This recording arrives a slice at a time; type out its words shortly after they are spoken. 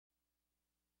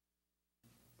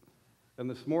And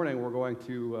this morning we're going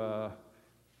to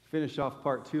finish off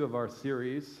part 2 of our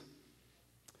series,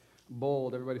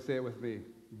 Bold. Everybody say it with me.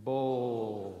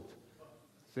 Bold.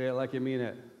 Say it like you mean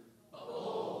it.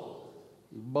 Bold.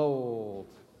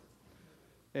 Bold.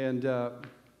 And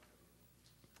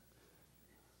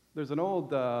there's an old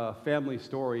family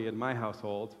story in my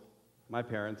household, my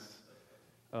parents,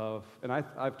 and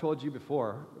I've told you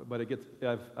before, but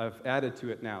I've added to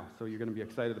it now, so you're going to be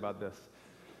excited about this,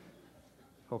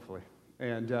 hopefully.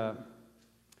 And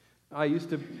I used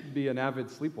to be an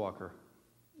avid sleepwalker.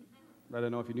 I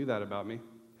don't know if you knew that about me.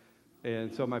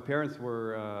 And so my parents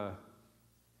were,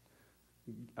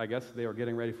 I guess they were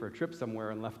getting ready for a trip somewhere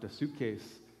and left a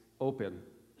suitcase open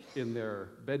in their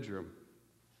bedroom.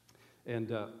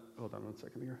 And, hold on one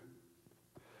second here.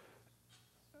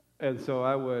 And so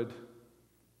I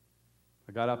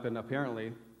got up and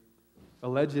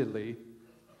allegedly,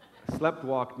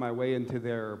 slept-walked my way into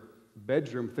their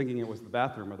bedroom thinking it was the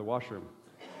bathroom or the washroom.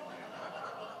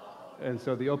 And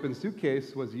so the open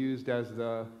suitcase was used as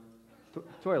the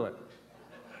toilet.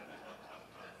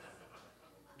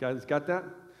 Guys got that?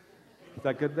 Is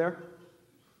that good there?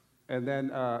 And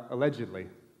then, allegedly,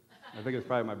 I think it's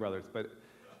probably my brother's, but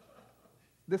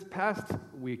this past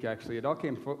week, actually, it all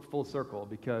came full circle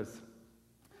because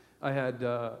I had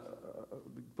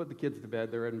put the kids to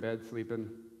bed. They're in bed sleeping,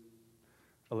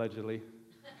 allegedly.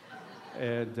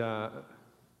 And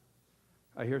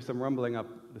I hear some rumbling up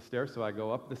the stairs, so I go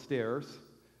up the stairs,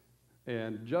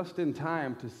 and just in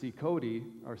time to see Cody,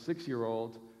 our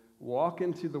 6-year-old, walk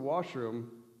into the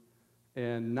washroom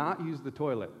and not use the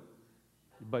toilet,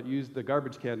 but use the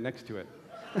garbage can next to it.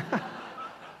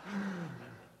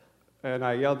 And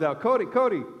I yelled out, Cody,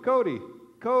 Cody, Cody,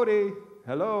 Cody,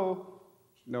 hello.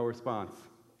 No response.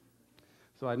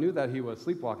 So I knew that he was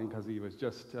sleepwalking because he was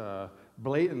just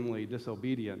blatantly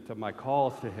disobedient to my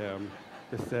calls to him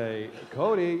to say,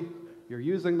 Cody, you're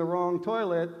using the wrong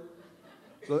toilet.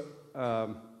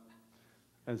 And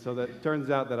so that turns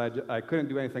out that I couldn't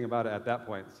do anything about it at that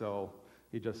point. So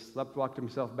he just walked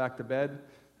himself back to bed.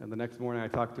 And the next morning I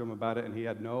talked to him about it, and he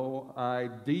had no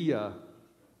idea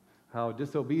how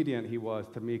disobedient he was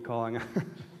to me calling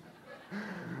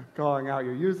out,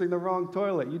 you're using the wrong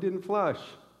toilet, you didn't flush,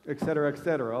 et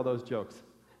cetera, all those jokes.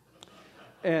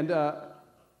 And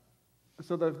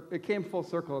so it came full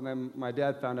circle, and then my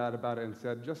dad found out about it and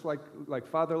said, just like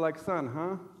father, like son,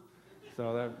 huh?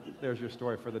 So there's your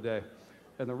story for the day.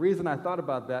 And the reason I thought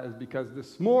about that is because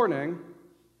this morning,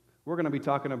 we're going to be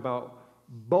talking about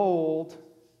bold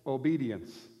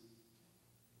obedience.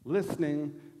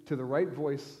 Listening to the right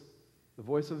voice, the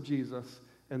voice of Jesus,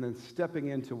 and then stepping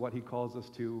into what he calls us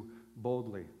to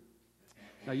boldly.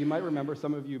 Now, you might remember,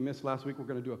 some of you missed last week, we're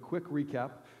going to do a quick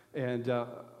recap. And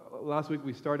last week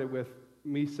we started with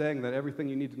me saying that everything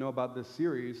you need to know about this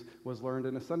series was learned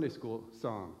in a Sunday school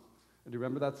song. And do you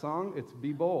remember that song? It's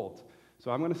Be Bold.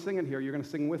 So I'm going to sing it here. You're going to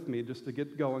sing with me just to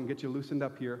get going, get you loosened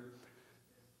up here.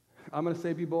 I'm going to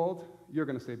say be bold. You're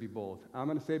going to say be bold. I'm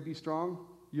going to say be strong.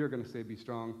 You're going to say be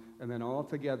strong. And then all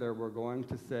together we're going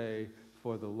to say,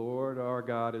 for the Lord our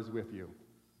God is with you.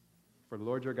 For the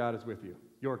Lord your God is with you.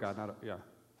 Your God, yeah.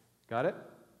 Got it?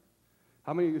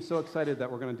 How many of you are so excited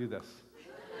that we're going to do this?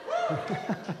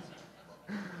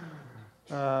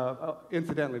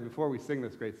 Incidentally, before we sing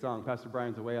this great song, Pastor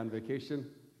Brian's away on vacation,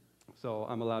 so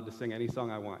I'm allowed to sing any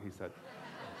song I want, he said.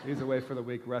 He's away for the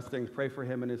week resting. Pray for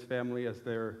him and his family as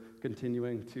they're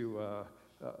continuing to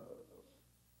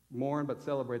mourn but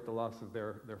celebrate the loss of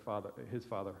his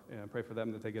father, and pray for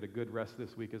them that they get a good rest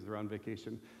this week as they're on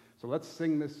vacation. So let's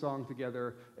sing this song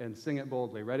together and sing it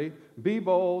boldly. Ready? Be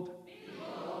bold. Be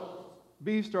bold.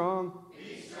 Be strong.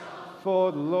 Be strong.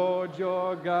 For the Lord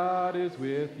your God is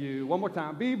with you. One more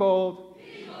time. Be bold.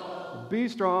 Be bold. Be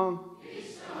strong. Be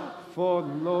strong. For the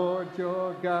Lord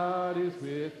your God is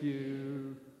with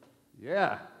you.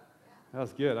 Yeah. That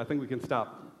was good. I think we can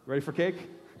stop. Ready for cake?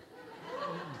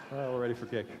 We're ready for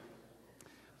cake.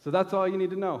 So that's all you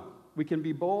need to know. We can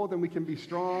be bold and we can be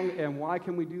strong. And why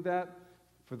can we do that?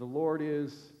 For the Lord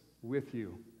is with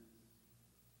you.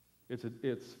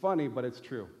 It's funny, but it's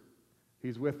true.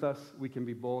 He's with us. We can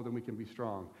be bold and we can be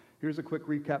strong. Here's a quick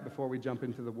recap before we jump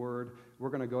into the Word. We're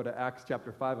going to go to Acts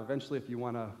chapter 5 eventually. If you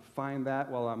want to find that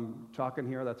while I'm talking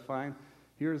here, that's fine.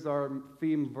 Here's our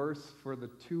theme verse for the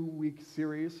 2-week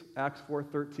series, Acts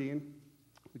 4:13.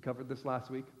 We covered this last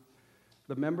week.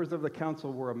 The members of the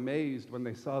council were amazed when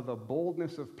they saw the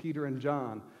boldness of Peter and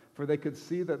John, for they could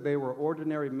see that they were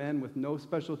ordinary men with no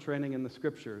special training in the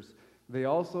Scriptures. They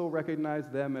also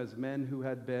recognized them as men who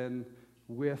had been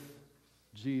with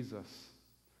Jesus.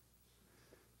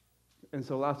 And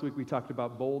so last week we talked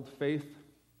about bold faith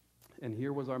And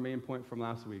here was our main point from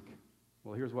last week.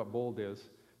 Well, here's what bold is: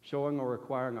 showing or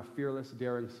requiring a fearless,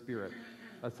 daring spirit.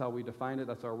 That's how we define it.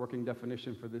 That's our working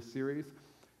definition for this series.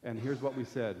 And here's what we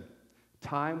said: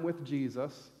 time with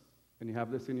Jesus, and you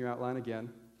have this in your outline again.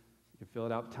 You can fill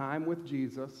it out. Time with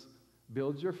Jesus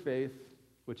builds your faith,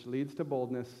 which leads to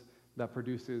boldness that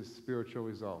produces spiritual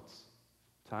results.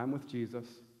 Time with Jesus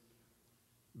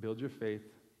builds your faith,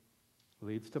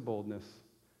 leads to boldness,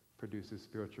 produces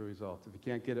spiritual results. If you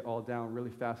can't get it all down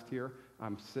really fast here,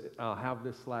 I'll have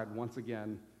this slide once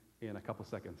again in a couple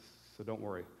seconds, so don't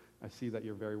worry. I see that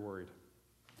you're very worried.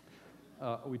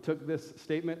 We took this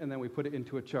statement and then we put it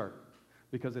into a chart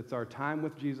because it's our time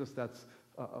with Jesus that's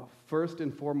first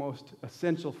and foremost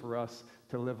essential for us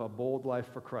to live a bold life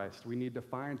for Christ. We need to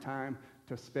find time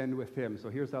to spend with him. So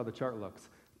here's how the chart looks.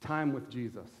 Time with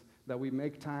Jesus, that we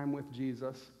make time with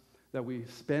Jesus, that we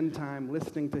spend time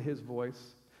listening to his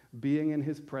voice, being in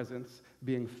his presence,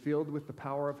 being filled with the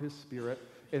power of his Spirit,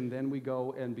 and then we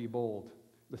go and be bold.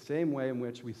 The same way in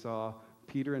which we saw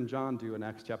Peter and John do in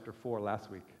Acts chapter 4 last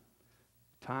week.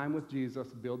 Time with Jesus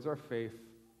builds our faith,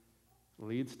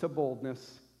 leads to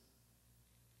boldness,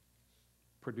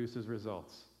 produces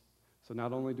results. So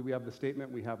not only do we have the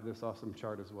statement, we have this awesome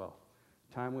chart as well.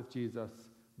 Time with Jesus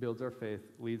builds our faith,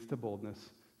 leads to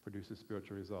boldness, produces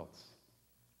spiritual results.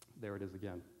 There it is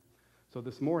again. So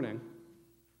this morning,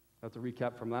 that's a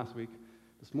recap from last week.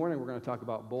 This morning we're going to talk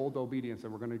about bold obedience,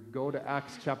 and we're going to go to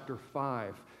Acts chapter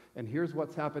 5. And here's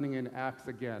what's happening in Acts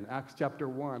again. Acts chapter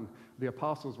 1, the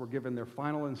apostles were given their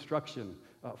final instruction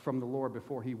from the Lord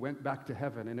before he went back to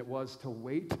heaven, and it was to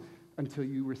wait until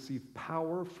you receive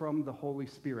power from the Holy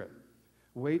Spirit.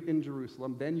 Wait in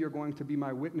Jerusalem, then you're going to be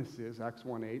my witnesses, Acts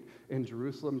 1:8, in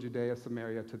Jerusalem, Judea,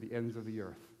 Samaria, to the ends of the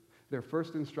earth. Their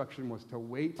first instruction was to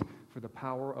wait for the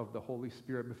power of the Holy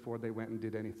Spirit before they went and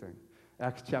did anything.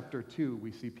 Acts chapter 2,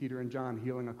 we see Peter and John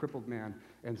healing a crippled man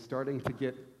and starting to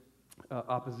get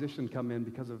opposition come in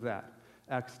because of that.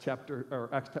 Acts chapter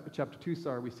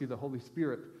 2, we see the Holy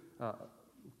Spirit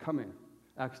coming.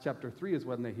 Acts chapter 3 is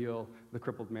when they heal the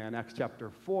crippled man. Acts chapter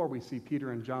 4, we see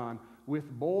Peter and John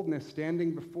with boldness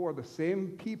standing before the same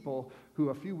people who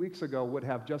a few weeks ago would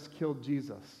have just killed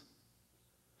Jesus.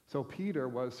 So Peter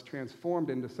was transformed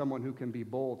into someone who can be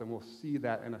bold, and we'll see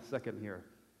that in a second here.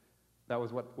 That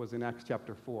was what was in Acts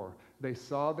chapter 4. They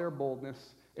saw their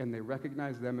boldness, and they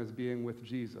recognized them as being with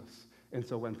Jesus. And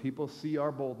so when people see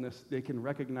our boldness, they can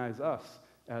recognize us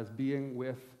as being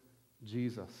with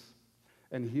Jesus.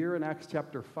 And here in Acts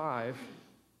chapter 5,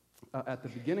 at the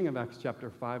beginning of Acts chapter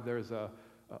 5, there's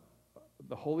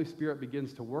the Holy Spirit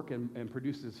begins to work and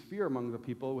produces fear among the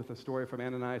people with a story from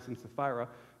Ananias and Sapphira.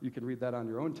 You can read that on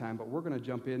your own time, but we're going to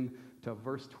jump in to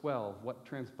verse 12, what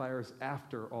transpires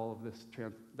after all of this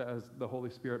as the Holy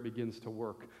Spirit begins to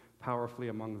work powerfully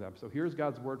among them. So here's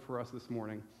God's word for us this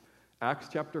morning. Acts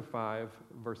chapter 5,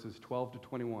 verses 12 to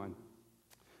 21.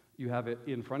 You have it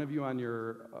in front of you on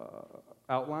your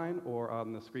outline or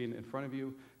on the screen in front of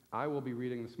you. I will be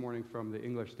reading this morning from the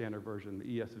English Standard Version, the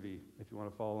ESV, if you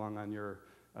want to follow along on your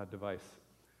device.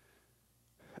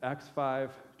 Acts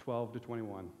 5, 12 to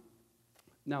 21.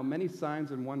 Now many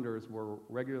signs and wonders were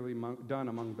regularly done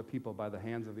among the people by the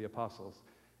hands of the apostles,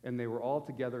 and they were all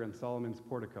together in Solomon's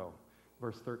portico.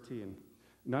 Verse 13.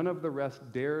 None of the rest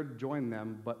dared join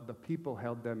them, but the people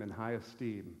held them in high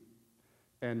esteem.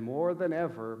 And more than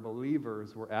ever,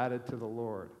 believers were added to the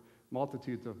Lord,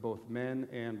 multitudes of both men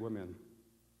and women,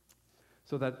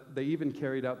 so that they even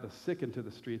carried out the sick into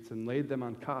the streets and laid them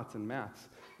on cots and mats,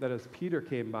 that as Peter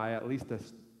came by, at least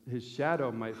his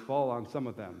shadow might fall on some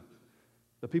of them.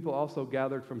 The people also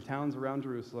gathered from towns around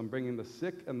Jerusalem, bringing the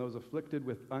sick and those afflicted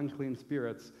with unclean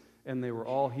spirits, and they were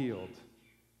all healed.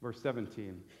 Verse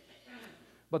 17.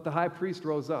 But the high priest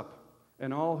rose up,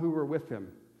 and all who were with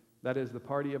him, that is, the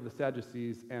party of the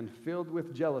Sadducees, and filled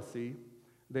with jealousy,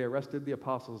 they arrested the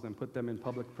apostles and put them in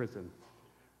public prison.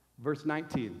 Verse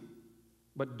 19.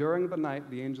 But during the night,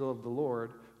 the angel of the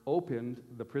Lord opened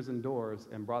the prison doors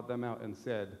and brought them out and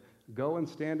said, Go and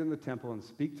stand in the temple and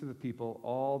speak to the people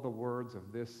all the words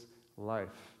of this life.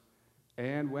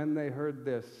 And when they heard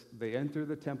this, they entered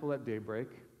the temple at daybreak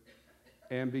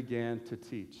and began to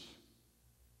teach.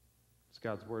 It's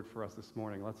God's word for us this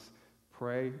morning. Let's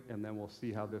pray, and then we'll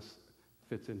see how this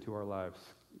fits into our lives.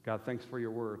 God, thanks for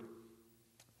your word.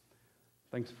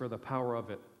 Thanks for the power of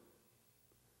it.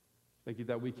 Thank you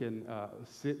that we can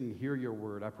sit and hear your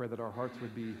word. I pray that our hearts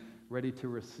would be ready to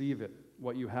receive it,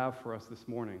 what you have for us this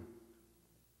morning.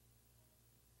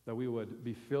 That we would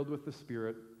be filled with the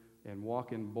Spirit and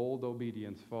walk in bold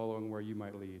obedience, following where you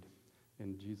might lead.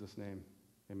 In Jesus' name,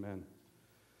 amen.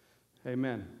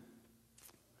 Amen.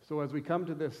 So as we come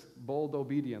to this bold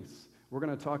obedience, we're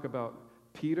going to talk about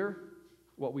Peter,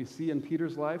 what we see in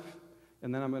Peter's life,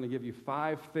 and then I'm going to give you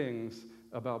 5 things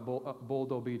about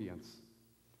bold obedience.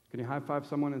 Can you high five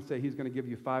someone and say he's going to give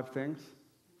you 5 things?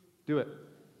 Do it.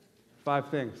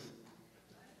 5 things.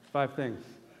 5 things.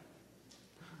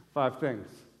 5 things.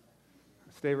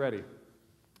 Stay ready.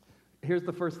 Here's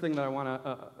the first thing that I want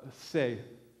to say,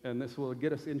 and this will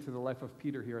get us into the life of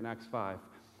Peter here in Acts 5.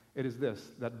 It is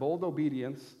this, that bold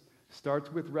obedience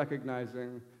starts with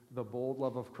recognizing the bold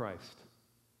love of Christ.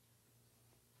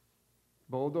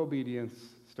 Bold obedience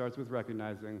starts with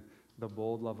recognizing the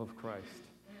bold love of Christ.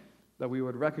 That we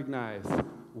would recognize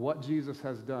what Jesus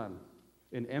has done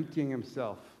in emptying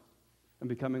himself and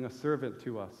becoming a servant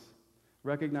to us.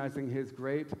 Recognizing his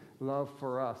great love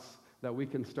for us, that we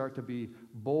can start to be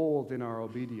bold in our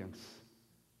obedience.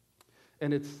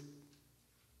 And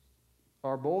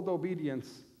our bold obedience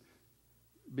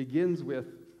begins with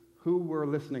who we're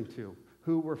listening to,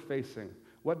 who we're facing,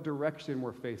 what direction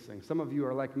we're facing. Some of you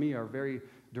are like me, are very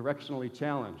directionally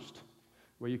challenged,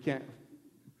 where you can't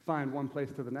find one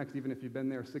place to the next, even if you've been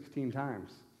there 16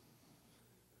 times.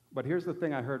 But here's the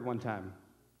thing I heard one time.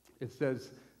 It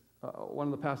says, one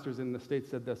of the pastors in the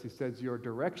States said this. He says, your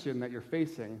direction that you're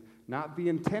facing, not the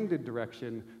intended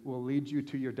direction, will lead you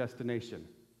to your destination.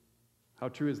 How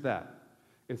true is that?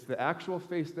 It's the actual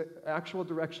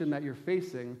direction that you're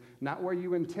facing, not where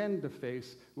you intend to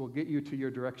face, will get you to your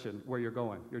direction, where you're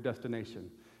going, your destination.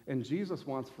 And Jesus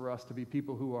wants for us to be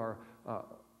people who are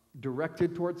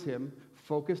directed towards him,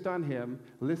 focused on him,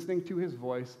 listening to his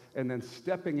voice, and then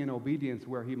stepping in obedience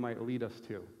where he might lead us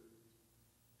to.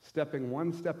 Stepping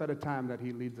one step at a time that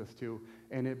he leads us to.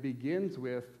 And it begins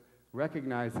with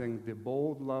recognizing the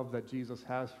bold love that Jesus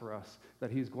has for us,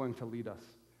 that he's going to lead us,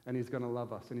 and he's going to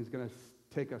love us, and he's going to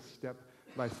take us step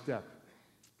by step.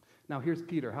 Now here's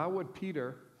Peter. How would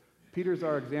Peter's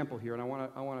our example here, and I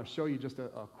want to show you just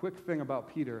a quick thing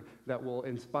about Peter that will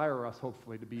inspire us,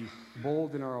 hopefully, to be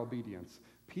bold in our obedience.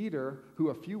 Peter, who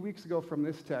a few weeks ago from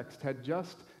this text had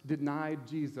just denied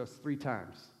Jesus 3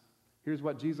 times. Here's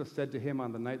what Jesus said to him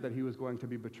on the night that he was going to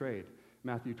be betrayed.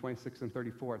 Matthew 26 and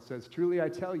 34. It says, truly I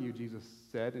tell you, Jesus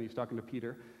said, and he's talking to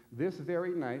Peter, this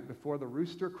very night before the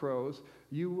rooster crows,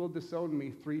 you will disown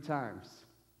me 3 times.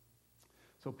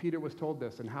 So Peter was told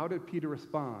this, and how did Peter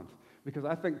respond? Because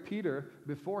I think Peter,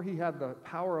 before he had the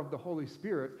power of the Holy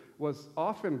Spirit, was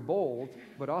often bold,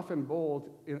 but often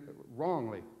bold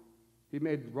wrongly. He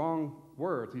made wrong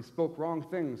words. He spoke wrong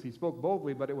things. He spoke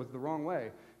boldly, but it was the wrong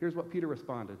way. Here's what Peter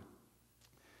responded.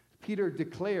 Peter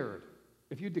declared.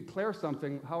 If you declare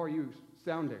something, how are you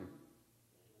sounding?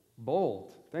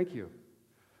 Bold. Thank you.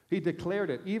 He declared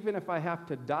it. Even if I have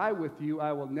to die with you,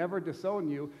 I will never disown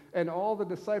you. And all the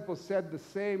disciples said the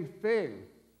same thing.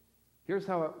 Here's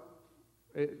how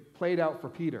it played out for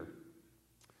Peter.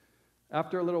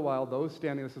 After a little while, those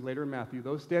standing, this is later in Matthew,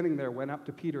 those standing there went up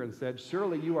to Peter and said,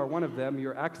 surely you are one of them.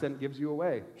 Your accent gives you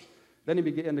away. Then he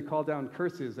began to call down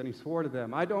curses, and he swore to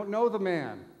them, I don't know the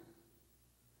man.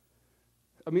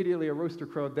 Immediately a rooster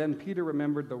crowed. Then Peter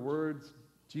remembered the words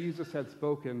Jesus had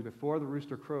spoken, before the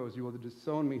rooster crows, you will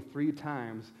disown me 3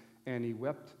 times. And he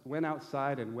went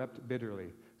outside and wept bitterly.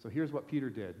 So here's what Peter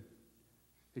did.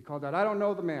 He called out, I don't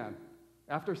know the man.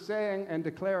 After saying and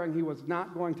declaring he was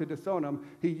not going to disown him,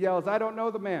 he yells, I don't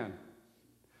know the man.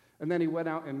 And then he went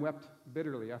out and wept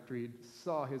bitterly after he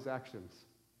saw his actions.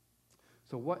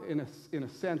 So what, in a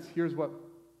sense, here's what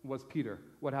was Peter.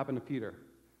 What happened to Peter?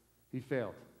 He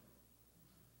failed.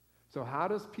 So how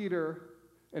does Peter,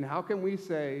 and how can we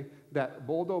say that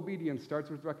bold obedience starts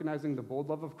with recognizing the bold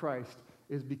love of Christ,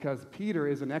 is because Peter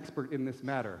is an expert in this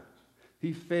matter.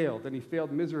 He failed, and he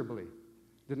failed miserably,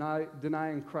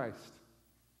 denying Christ.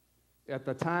 At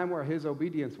the time where his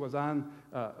obedience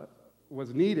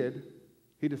was needed,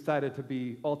 he decided to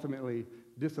be ultimately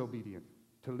disobedient,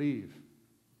 to leave.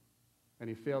 And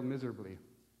he failed miserably.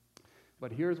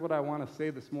 But here's what I want to say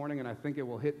this morning, and I think it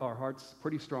will hit our hearts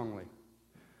pretty strongly.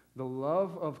 The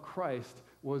love of Christ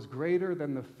was greater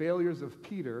than the failures of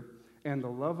Peter, and the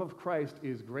love of Christ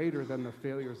is greater than the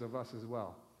failures of us as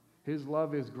well. His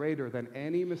love is greater than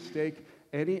any mistake,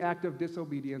 any act of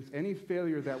disobedience, any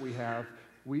failure that we have.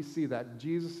 We see that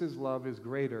Jesus' love is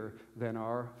greater than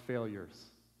our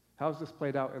failures. How's this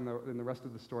played out in the rest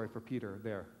of the story for Peter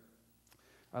there?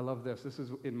 I love this. This is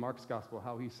in Mark's gospel,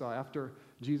 how he saw after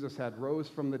Jesus had rose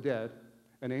from the dead,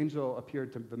 an angel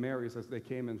appeared to the Marys as they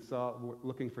came and saw,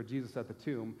 looking for Jesus at the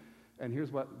tomb. And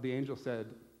here's what the angel said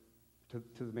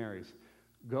to the Marys.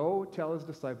 Go tell his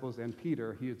disciples and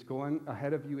Peter, he is going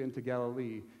ahead of you into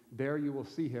Galilee. There you will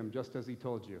see him just as he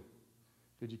told you.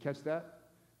 Did you catch that?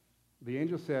 The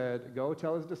angel said, go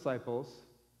tell his disciples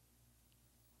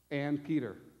and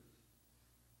Peter.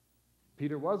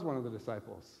 Peter was one of the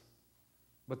disciples.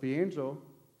 But the angel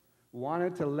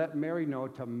wanted to let Mary know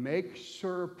to make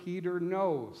sure Peter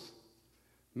knows.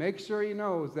 Make sure he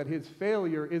knows that his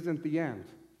failure isn't the end.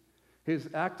 His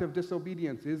act of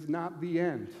disobedience is not the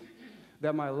end.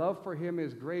 That my love for him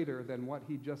is greater than what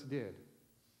he just did.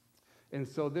 And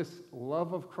so this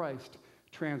love of Christ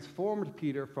transformed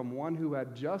Peter from one who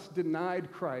had just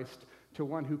denied Christ to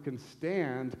one who can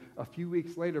stand a few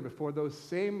weeks later before those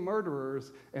same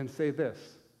murderers and say this.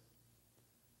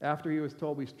 After he was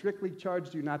told, we strictly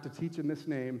charged you not to teach in this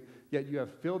name, yet you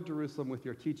have filled Jerusalem with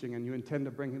your teaching, and you intend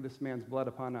to bring this man's blood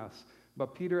upon us.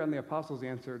 But Peter and the apostles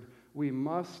answered, we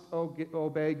must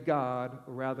obey God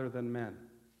rather than men.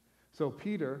 So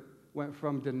Peter went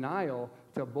from denial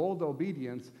to bold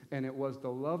obedience, and it was the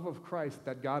love of Christ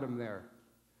that got him there.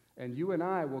 And you and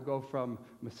I will go from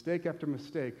mistake after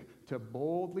mistake to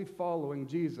boldly following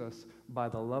Jesus by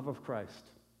the love of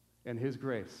Christ and his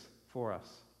grace for us.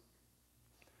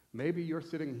 Maybe you're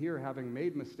sitting here having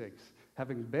made mistakes,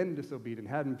 having been disobedient,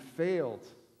 having failed.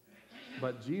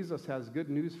 But Jesus has good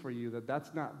news for you that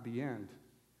that's not the end,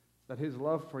 that his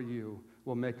love for you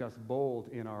will make us bold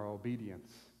in our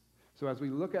obedience. So as we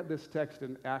look at this text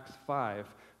in Acts 5,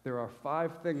 there are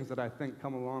 5 things that I think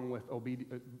come along with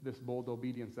this bold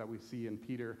obedience that we see in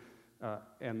Peter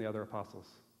and the other apostles.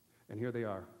 And here they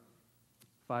are.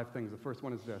 5 things. The first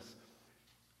one is this.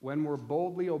 When we're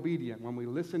boldly obedient, when we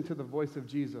listen to the voice of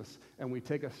Jesus and we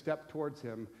take a step towards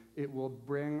him, it will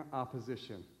bring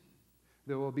opposition.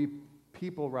 There will be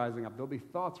people rising up. There'll be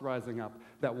thoughts rising up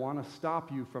that want to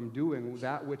stop you from doing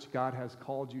that which God has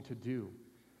called you to do.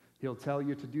 He'll tell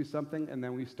you to do something, and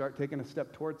then we start taking a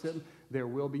step towards him, there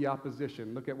will be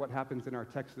opposition. Look at what happens in our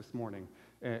text this morning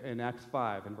in Acts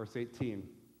 5 and verse 18.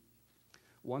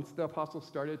 Once the apostles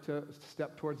started to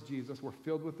step towards Jesus, were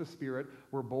filled with the Spirit,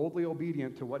 were boldly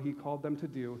obedient to what he called them to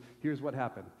do, here's what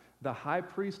happened. The high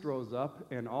priest rose up,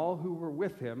 and all who were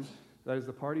with him, that is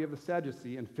the party of the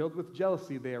Sadducee, and filled with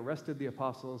jealousy, they arrested the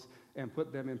apostles and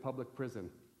put them in public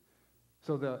prison.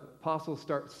 So the apostles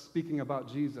start speaking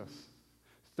about Jesus,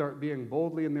 start being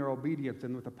boldly in their obedience,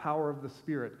 and with the power of the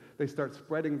Spirit, they start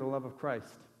spreading the love of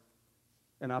Christ.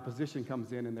 And opposition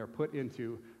comes in, and they're put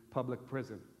into public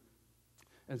prison.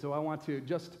 And so I want to,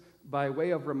 just by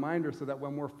way of reminder, so that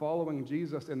when we're following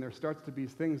Jesus and there starts to be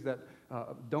things that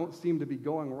don't seem to be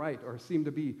going right or seem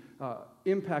to be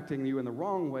impacting you in the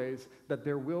wrong ways, that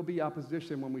there will be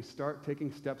opposition when we start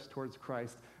taking steps towards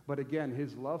Christ. But again,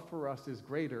 his love for us is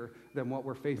greater than what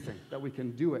we're facing, that we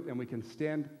can do it and we can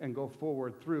stand and go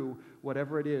forward through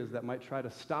whatever it is that might try to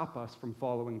stop us from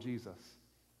following Jesus.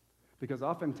 Because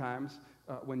oftentimes,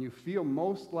 when you feel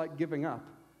most like giving up,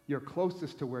 you're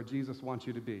closest to where Jesus wants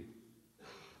you to be.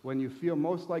 When you feel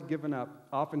most like giving up,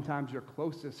 oftentimes you're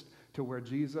closest to where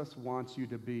Jesus wants you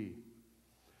to be.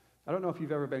 I don't know if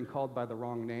you've ever been called by the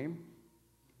wrong name,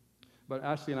 but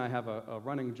Ashley and I have a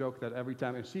running joke that every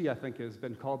time, and she, I think, has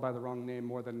been called by the wrong name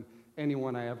more than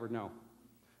anyone I ever know.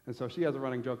 And so she has a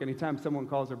running joke. Anytime someone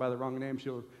calls her by the wrong name,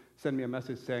 she'll send me a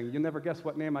message saying, "You'll never guess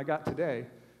what name I got today."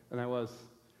 And I was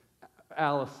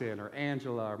Allison or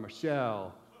Angela or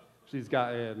Michelle. She's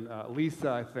gotten Lisa,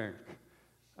 I think.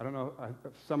 I don't know,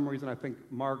 for some reason I think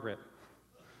Margaret.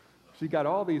 She got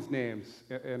all these names,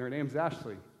 and her name's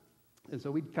Ashley. And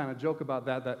so we kind of joke about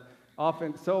that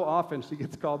so often she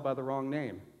gets called by the wrong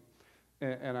name.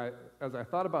 And as I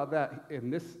thought about that in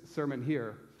this sermon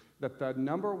here, that the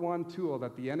number one tool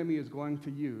that the enemy is going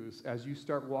to use as you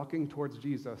start walking towards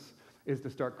Jesus is to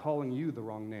start calling you the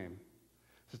wrong name,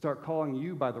 to start calling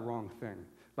you by the wrong thing,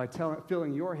 by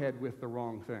filling your head with the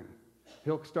wrong thing.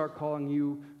 He'll start calling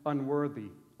you unworthy,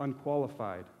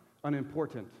 unqualified,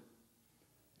 unimportant,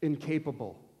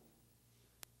 incapable,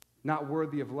 not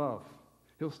worthy of love.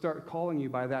 He'll start calling you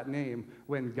by that name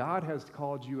when God has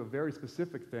called you a very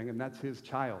specific thing, and that's his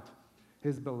child,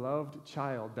 his beloved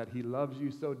child that he loves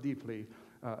you so deeply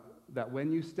that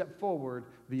when you step forward,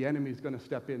 the enemy's going to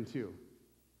step in too.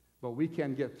 But we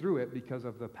can get through it because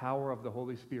of the power of the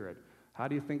Holy Spirit. How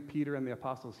do you think Peter and the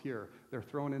apostles here, they're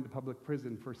thrown into public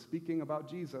prison for speaking about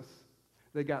Jesus?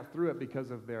 They got through it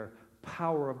because of their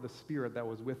power of the Spirit that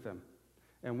was with them.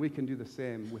 And we can do the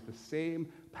same with the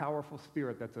same powerful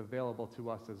Spirit that's available to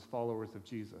us as followers of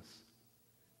Jesus.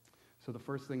 So the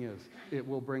first thing is, it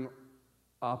will bring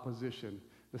opposition.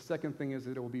 The second thing is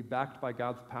that it will be backed by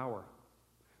God's power.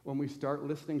 When we start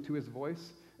listening to his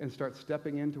voice and start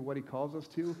stepping into what he calls us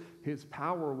to, his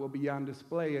power will be on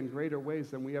display in greater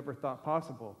ways than we ever thought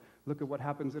possible. Look at what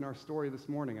happens in our story this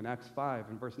morning in Acts 5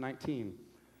 and verse 19.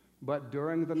 But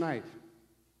during the night,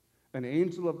 an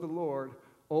angel of the Lord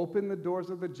opened the doors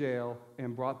of the jail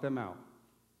and brought them out.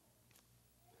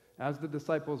 As the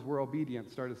disciples were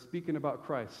obedient, started speaking about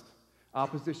Christ,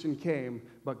 opposition came,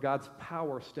 but God's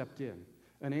power stepped in.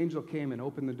 An angel came and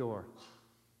opened the door.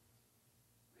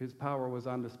 His power was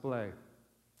on display.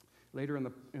 Later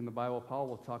in the Bible, Paul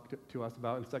will talk to us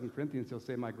about, in 2 Corinthians, he'll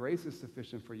say, my grace is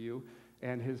sufficient for you,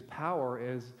 and his power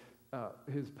is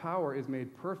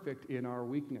made perfect in our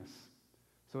weakness.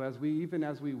 So even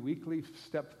as we weekly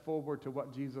step forward to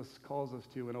what Jesus calls us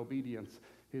to in obedience,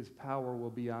 his power will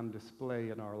be on display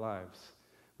in our lives.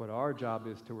 But our job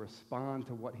is to respond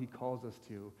to what he calls us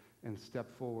to and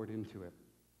step forward into it.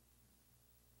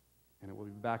 And it will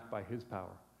be backed by his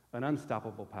power, an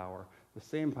unstoppable power, the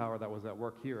same power that was at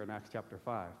work here in Acts chapter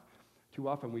 5. Too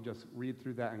often we just read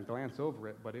through that and glance over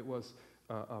it, but it was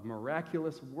a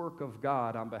miraculous work of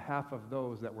God on behalf of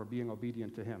those that were being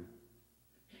obedient to him.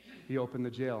 He opened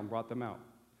the jail and brought them out.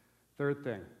 Third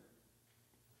thing,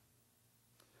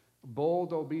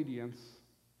 bold obedience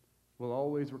will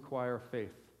always require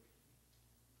faith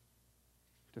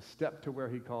to step to where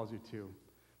he calls you to.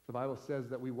 The Bible says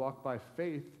that we walk by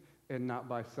faith and not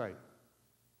by sight.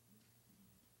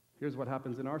 Here's what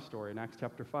happens in our story in Acts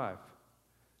chapter 5.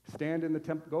 Go stand in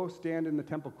the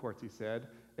temple courts, he said,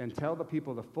 and tell the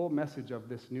people the full message of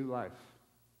this new life.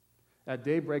 At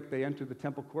daybreak, they entered the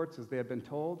temple courts as they had been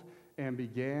told and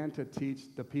began to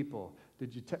teach the people.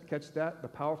 Did you catch that? The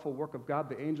powerful work of God.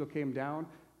 The angel came down,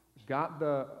 got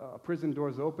the prison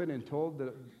doors open, and told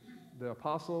the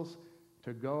apostles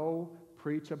to go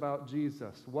preach about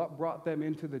Jesus. What brought them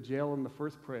into the jail in the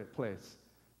first place?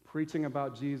 Preaching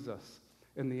about Jesus.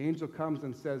 And the angel comes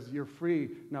and says, you're free.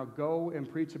 Now go and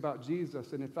preach about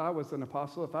Jesus. And if I was an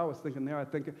apostle, if I was thinking there,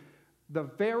 I'd think, the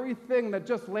very thing that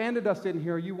just landed us in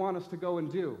here, you want us to go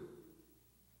and do.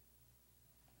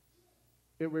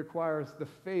 It requires the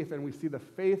faith, and we see the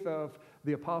faith of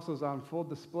the apostles on full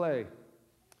display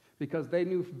because they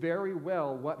knew very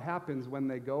well what happens when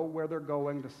they go where they're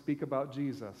going to speak about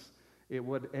Jesus. It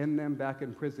would end them back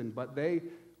in prison, but they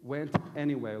went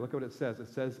anyway. Look at what it says. It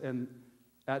says, and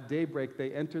at daybreak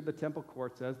they entered the temple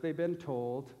courts as they'd been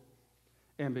told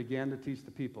and began to teach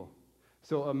the people.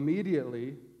 So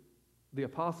immediately the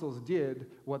apostles did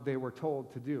what they were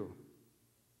told to do.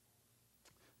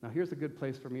 Now, here's a good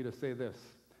place for me to say this,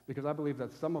 because I believe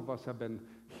that some of us have been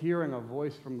hearing a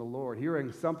voice from the Lord,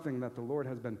 hearing something that the Lord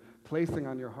has been placing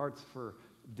on your hearts for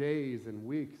days and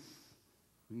weeks,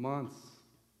 months,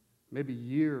 maybe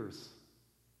years.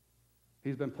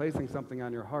 He's been placing something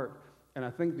on your heart. And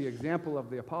I think the example of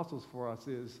the apostles for us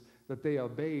is that they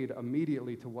obeyed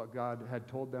immediately to what God had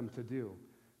told them to do.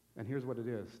 And here's what it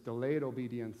is. Delayed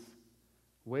obedience,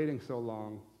 waiting so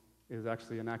long, is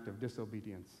actually an act of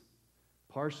disobedience.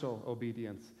 Partial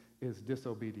obedience is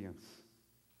disobedience.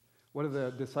 What do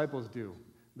the disciples do?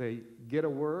 They get a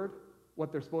word,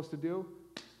 what they're supposed to do,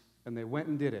 and they went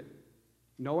and did it.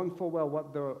 Knowing full well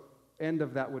what the end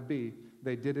of that would be,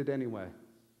 they did it anyway.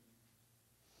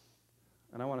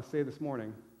 And I want to say this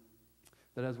morning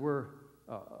that as we're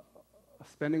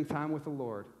spending time with the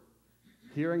Lord,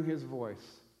 hearing his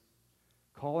voice,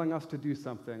 calling us to do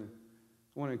something,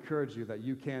 I want to encourage you that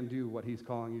you can do what he's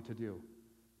calling you to do.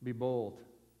 Be bold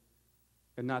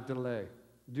and not delay.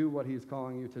 Do what he's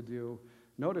calling you to do.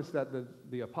 Notice that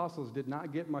the apostles did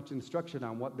not get much instruction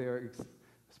on what they're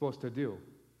supposed to do.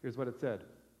 Here's what it said.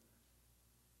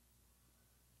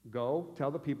 Go, tell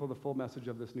the people the full message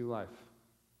of this new life.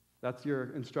 That's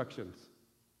your instructions.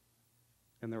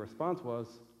 And their response was,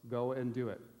 go and do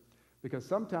it. Because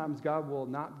sometimes God will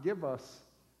not give us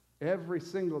every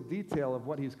single detail of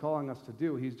what he's calling us to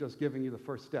do. He's just giving you the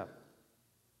first step.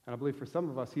 And I believe for some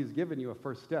of us, he's given you a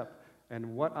first step.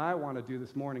 And what I want to do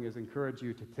this morning is encourage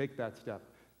you to take that step.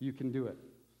 You can do it.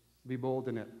 Be bold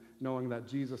in it, knowing that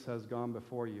Jesus has gone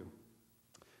before you.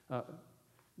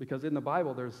 Because in the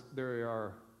Bible, there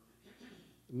are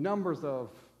numbers of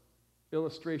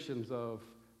illustrations of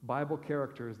Bible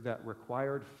characters that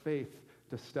required faith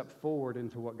to step forward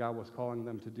into what God was calling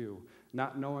them to do,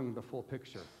 not knowing the full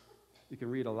picture. You can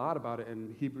read a lot about it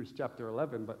in Hebrews chapter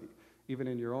 11, but even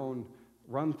in your own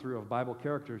run-through of Bible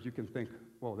characters, you can think,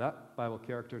 well, that Bible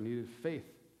character needed faith.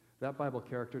 That Bible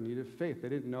character needed faith. They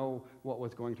didn't know what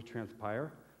was going to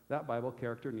transpire. That Bible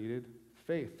character needed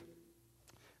faith.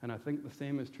 And I think the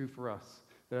same is true for us,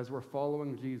 that as we're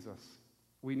following Jesus,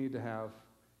 we need to have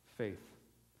faith.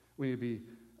 We need to be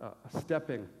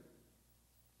stepping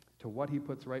to what he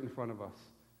puts right in front of us.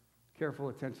 Careful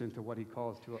attention to what he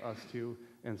calls to us to,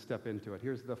 and step into it.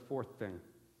 Here's the fourth thing.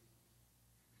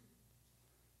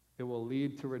 It will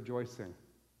lead to rejoicing.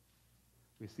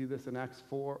 We see this in Acts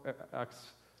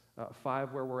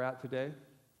 5, where we're at today.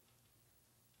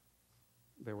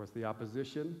 There was the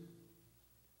opposition.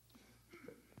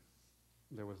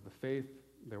 There was the faith.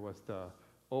 There was the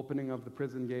opening of the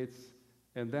prison gates.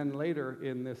 And then later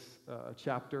in this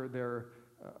chapter, they're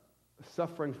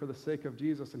suffering for the sake of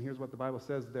Jesus. And here's what the Bible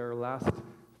says. Their last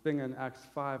thing in Acts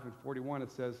 5:41,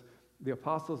 it says, the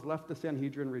apostles left the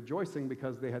Sanhedrin rejoicing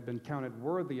because they had been counted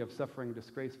worthy of suffering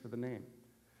disgrace for the name.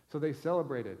 So they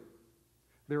celebrated.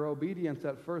 Their obedience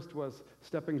at first was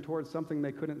stepping towards something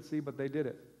they couldn't see, but they did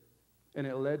it. And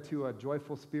it led to a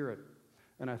joyful spirit.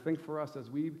 And I think for us, as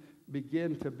we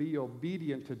begin to be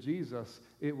obedient to Jesus,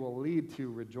 it will lead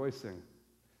to rejoicing.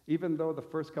 Even though the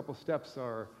first couple steps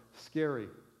are scary,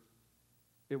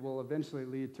 it will eventually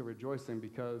lead to rejoicing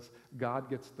because God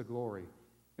gets the glory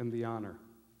and the honor.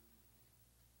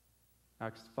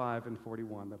 Acts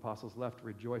 5:41, the apostles left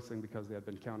rejoicing because they had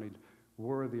been counted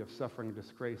worthy of suffering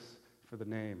disgrace for the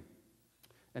name.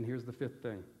 And here's the 5th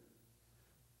thing.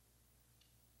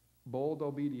 Bold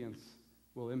obedience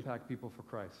will impact people for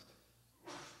Christ.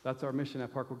 That's our mission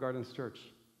at Parkwood Gardens Church,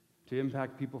 to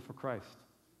impact people for Christ.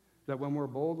 That when we're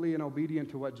boldly and obedient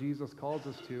to what Jesus calls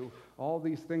us to, all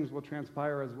these things will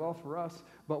transpire as well for us,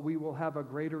 but we will have a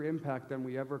greater impact than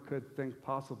we ever could think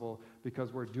possible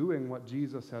because we're doing what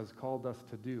Jesus has called us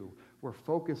to do. We're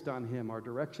focused on Him. Our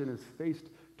direction is faced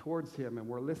towards Him, and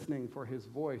we're listening for His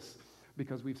voice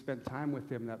because we've spent time with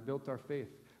Him. That built our faith,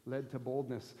 led to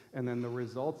boldness, and then the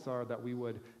results are that we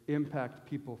would impact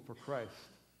people for Christ.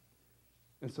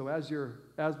 And so as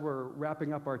we're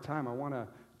wrapping up our time, I want to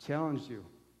challenge you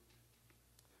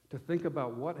to think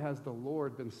about what has the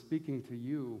Lord been speaking to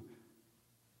you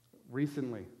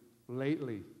recently,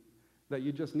 lately, that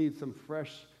you just need some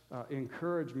fresh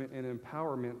encouragement and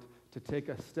empowerment to take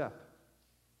a step.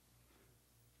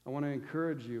 I want to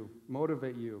encourage you,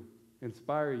 motivate you,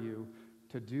 inspire you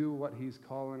to do what He's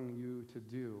calling you to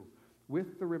do,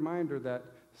 with the reminder that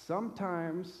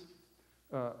sometimes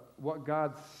what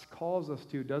God calls us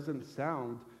to doesn't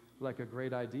sound like a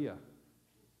great idea.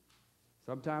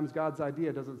 Sometimes God's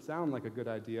idea doesn't sound like a good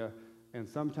idea, and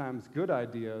sometimes good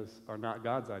ideas are not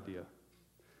God's idea.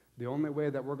 The only way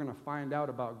that we're going to find out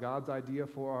about God's idea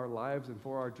for our lives and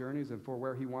for our journeys and for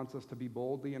where He wants us to be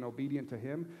boldly and obedient to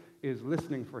Him is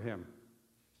listening for Him,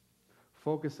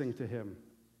 focusing to Him.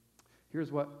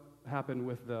 Here's what happened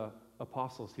with the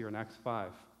apostles here in Acts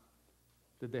 5.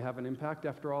 Did they have an impact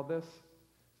after all this?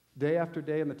 Day after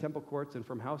day in the temple courts and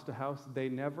from house to house, they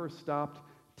never stopped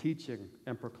teaching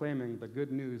and proclaiming the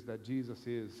good news that Jesus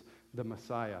is the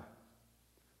Messiah.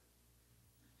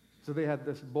 So they had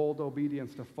this bold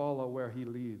obedience to follow where He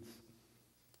leads.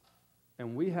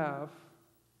 And we have,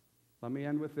 let me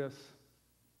end with this,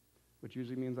 which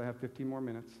usually means I have 15 more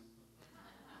minutes.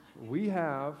 We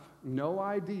have no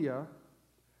idea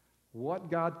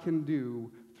what God can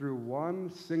do through one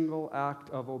single act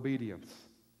of obedience.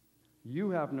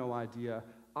 You have no idea,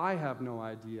 I have no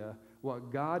idea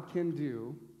what God can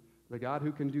do, the God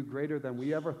who can do greater than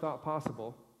we ever thought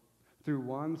possible, through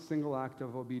one single act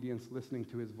of obedience, listening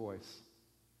to His voice.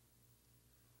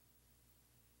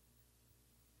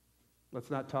 Let's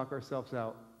not talk ourselves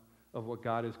out of what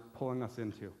God is pulling us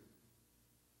into.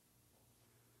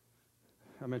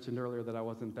 I mentioned earlier that I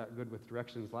wasn't that good with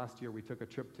directions. Last year we took a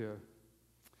trip to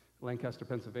Lancaster,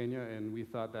 Pennsylvania, and we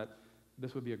thought that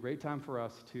this would be a great time for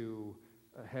us to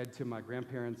head to my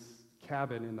grandparents'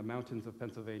 cabin in the mountains of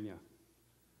Pennsylvania.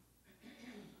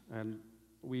 And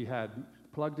we had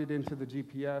plugged it into the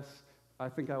GPS. I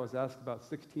think I was asked about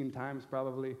 16 times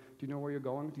probably, do you know where you're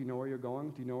going? Do you know where you're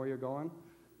going? Do you know where you're going?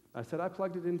 I said, I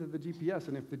plugged it into the GPS,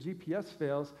 and if the GPS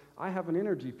fails, I have an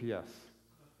inner GPS.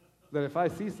 That if I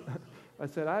see, I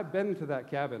said, I've been to that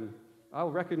cabin. I'll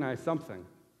recognize something.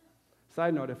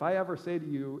 Side note, if I ever say to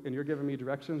you, and you're giving me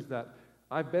directions that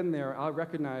I've been there, I'll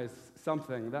recognize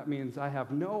something. That means I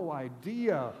have no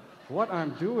idea what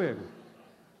I'm doing.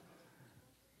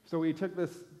 So we took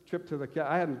this trip to the cabin.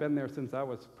 I hadn't been there since I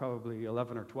was probably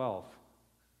 11 or 12.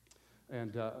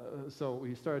 And so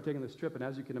we started taking this trip, and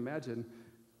as you can imagine,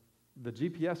 the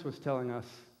GPS was telling us,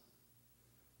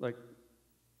 like,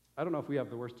 I don't know if we have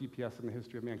the worst GPS in the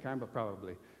history of mankind, but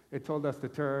probably. It told us to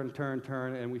turn,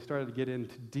 and we started to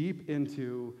get deep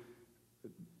into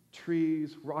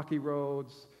trees, rocky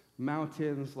roads,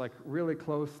 mountains, like really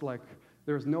close, like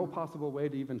there's no possible way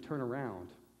to even turn around.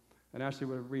 And Ashley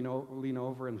would lean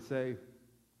over and say,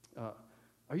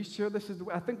 are you sure this is the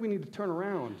way? I think we need to turn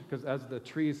around, because as the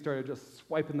trees started just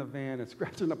swiping the van and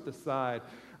scratching up the side,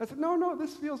 I said, no,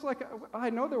 this feels like, I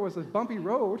know there was a bumpy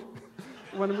road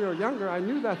when we were younger. I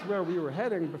knew that's where we were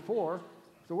heading before,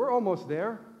 so we're almost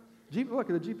there. Look,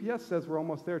 the GPS says we're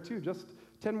almost there too, just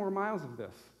 10 more miles of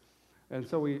this. And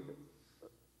so we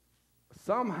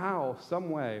somehow,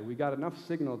 some way, we got enough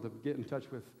signal to get in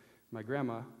touch with my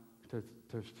grandma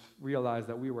to realize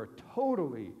that we were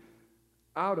totally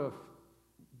out of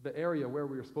the area where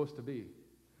we were supposed to be.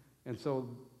 And so,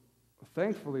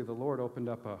 thankfully, the Lord opened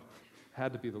up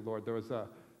had to be the Lord. There was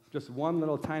just one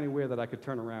little tiny way that I could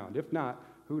turn around. If not,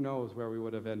 who knows where we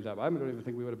would have ended up. I don't even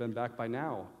think we would have been back by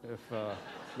now if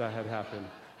that had happened.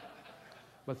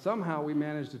 But somehow we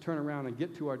managed to turn around and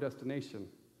get to our destination.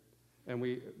 And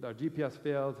our GPS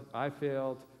failed, I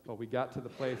failed, but we got to the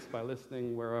place by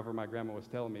listening wherever my grandma was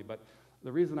telling me. But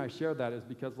the reason I share that is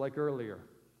because, like earlier,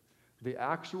 the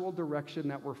actual direction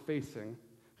that we're facing,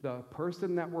 the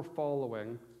person that we're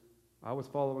following, I was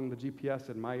following the GPS,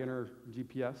 and my inner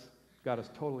GPS got us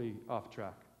totally off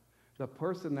track. The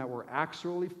person that we're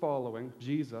actually following,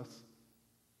 Jesus,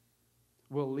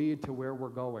 will lead to where we're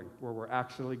going, where we're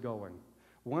actually going.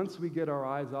 Once we get our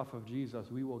eyes off of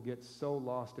Jesus, we will get so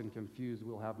lost and confused,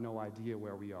 we'll have no idea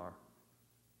where we are.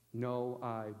 No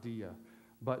idea.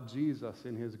 But Jesus,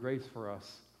 in his grace for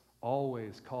us,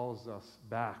 always calls us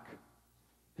back.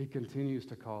 He continues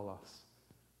to call us.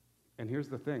 And here's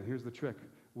the thing, here's the trick.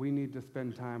 We need to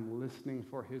spend time listening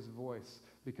for his voice,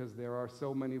 because there are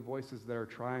so many voices that are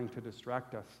trying to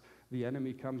distract us. The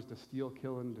enemy comes to steal,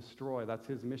 kill, and destroy. That's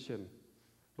his mission.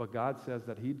 But God says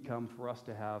that he'd come for us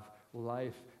to have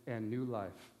life and new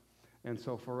life. And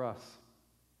so for us,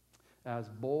 as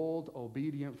bold,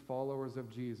 obedient followers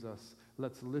of Jesus,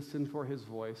 let's listen for his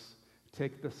voice,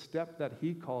 take the step that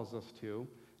he calls us to,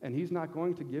 and he's not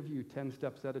going to give you 10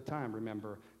 steps at a time,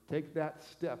 remember. Take that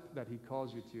step that he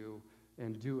calls you to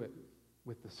and do it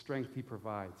with the strength he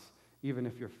provides. Even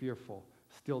if you're fearful,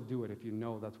 still do it if you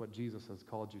know that's what Jesus has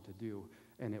called you to do.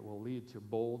 And it will lead to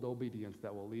bold obedience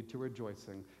that will lead to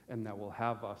rejoicing, and that will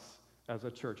have us as a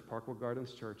church, Parkwood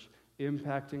Gardens Church,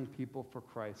 impacting people for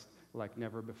Christ like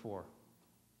never before.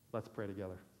 Let's pray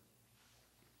together.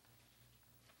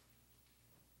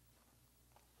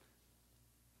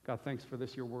 God, thanks for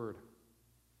this, your word.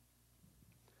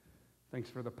 Thanks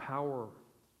for the power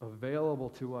available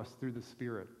to us through the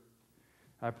Spirit.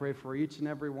 I pray for each and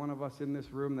every one of us in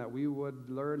this room that we would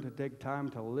learn to take time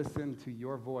to listen to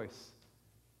your voice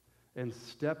and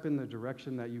step in the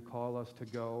direction that you call us to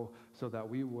go, so that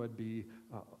we would be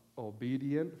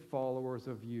obedient followers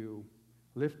of you,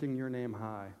 lifting your name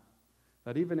high.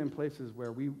 That even in places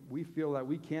where we feel that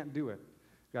we can't do it,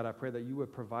 God, I pray that you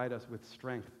would provide us with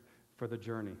strength for the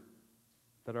journey,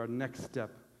 that our next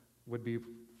step would be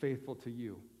faithful to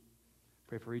you.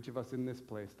 Pray for each of us in this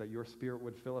place that your Spirit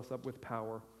would fill us up with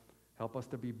power, help us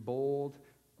to be bold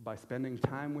by spending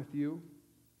time with you,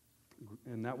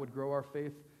 and that would grow our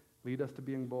faith, lead us to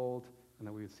being bold, and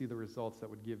that we would see the results that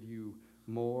would give you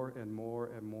more and more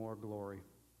and more glory.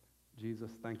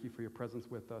 Jesus, thank you for your presence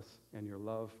with us and your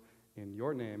love. In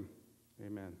your name,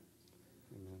 amen.